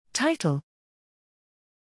Title: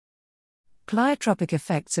 Pleiotropic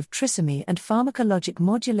effects of trisomy and pharmacologic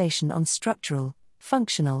modulation on structural,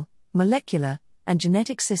 functional, molecular, and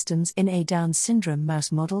genetic systems in a Down syndrome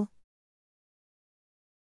mouse model.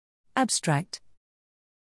 Abstract: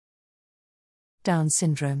 Down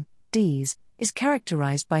syndrome, DIS, is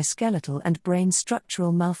characterized by skeletal and brain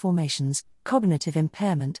structural malformations, cognitive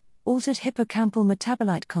impairment, altered hippocampal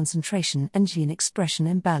metabolite concentration, and gene expression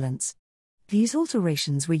imbalance. These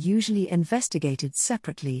alterations were usually investigated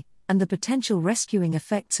separately, and the potential rescuing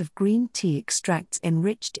effects of green tea extracts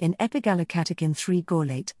enriched in epigallocatechin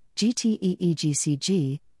 3-gallate,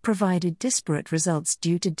 GTEEGCG, provided disparate results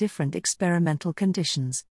due to different experimental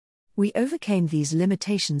conditions. We overcame these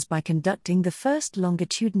limitations by conducting the first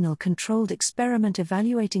longitudinal controlled experiment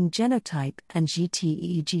evaluating genotype and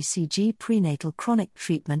GTEEGCG prenatal chronic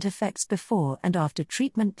treatment effects before and after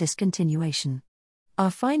treatment discontinuation. Our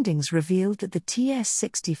findings revealed that the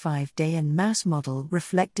TS65-day and mouse model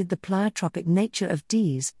reflected the pleiotropic nature of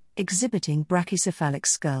DIS, exhibiting brachycephalic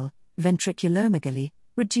skull, ventriculomegaly,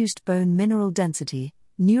 reduced bone mineral density,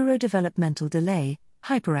 neurodevelopmental delay,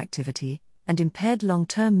 hyperactivity, and impaired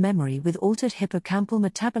long-term memory with altered hippocampal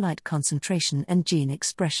metabolite concentration and gene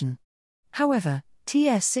expression. However,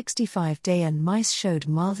 TS65-day and mice showed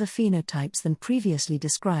milder phenotypes than previously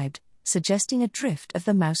described, suggesting a drift of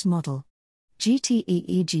the mouse model.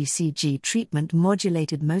 GTEEGCG treatment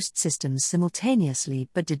modulated most systems simultaneously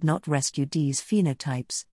but did not rescue DIS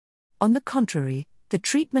phenotypes. On the contrary, the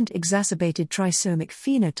treatment exacerbated trisomic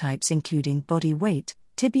phenotypes including body weight,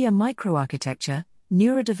 tibia microarchitecture,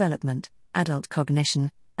 neurodevelopment, adult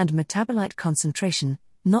cognition, and metabolite concentration,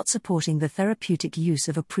 not supporting the therapeutic use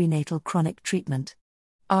of a prenatal chronic treatment.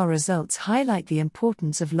 Our results highlight the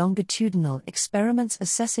importance of longitudinal experiments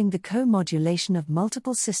assessing the co-modulation of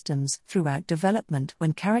multiple systems throughout development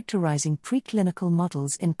when characterizing preclinical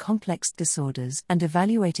models in complex disorders and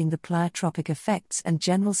evaluating the pleiotropic effects and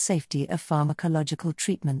general safety of pharmacological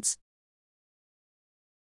treatments.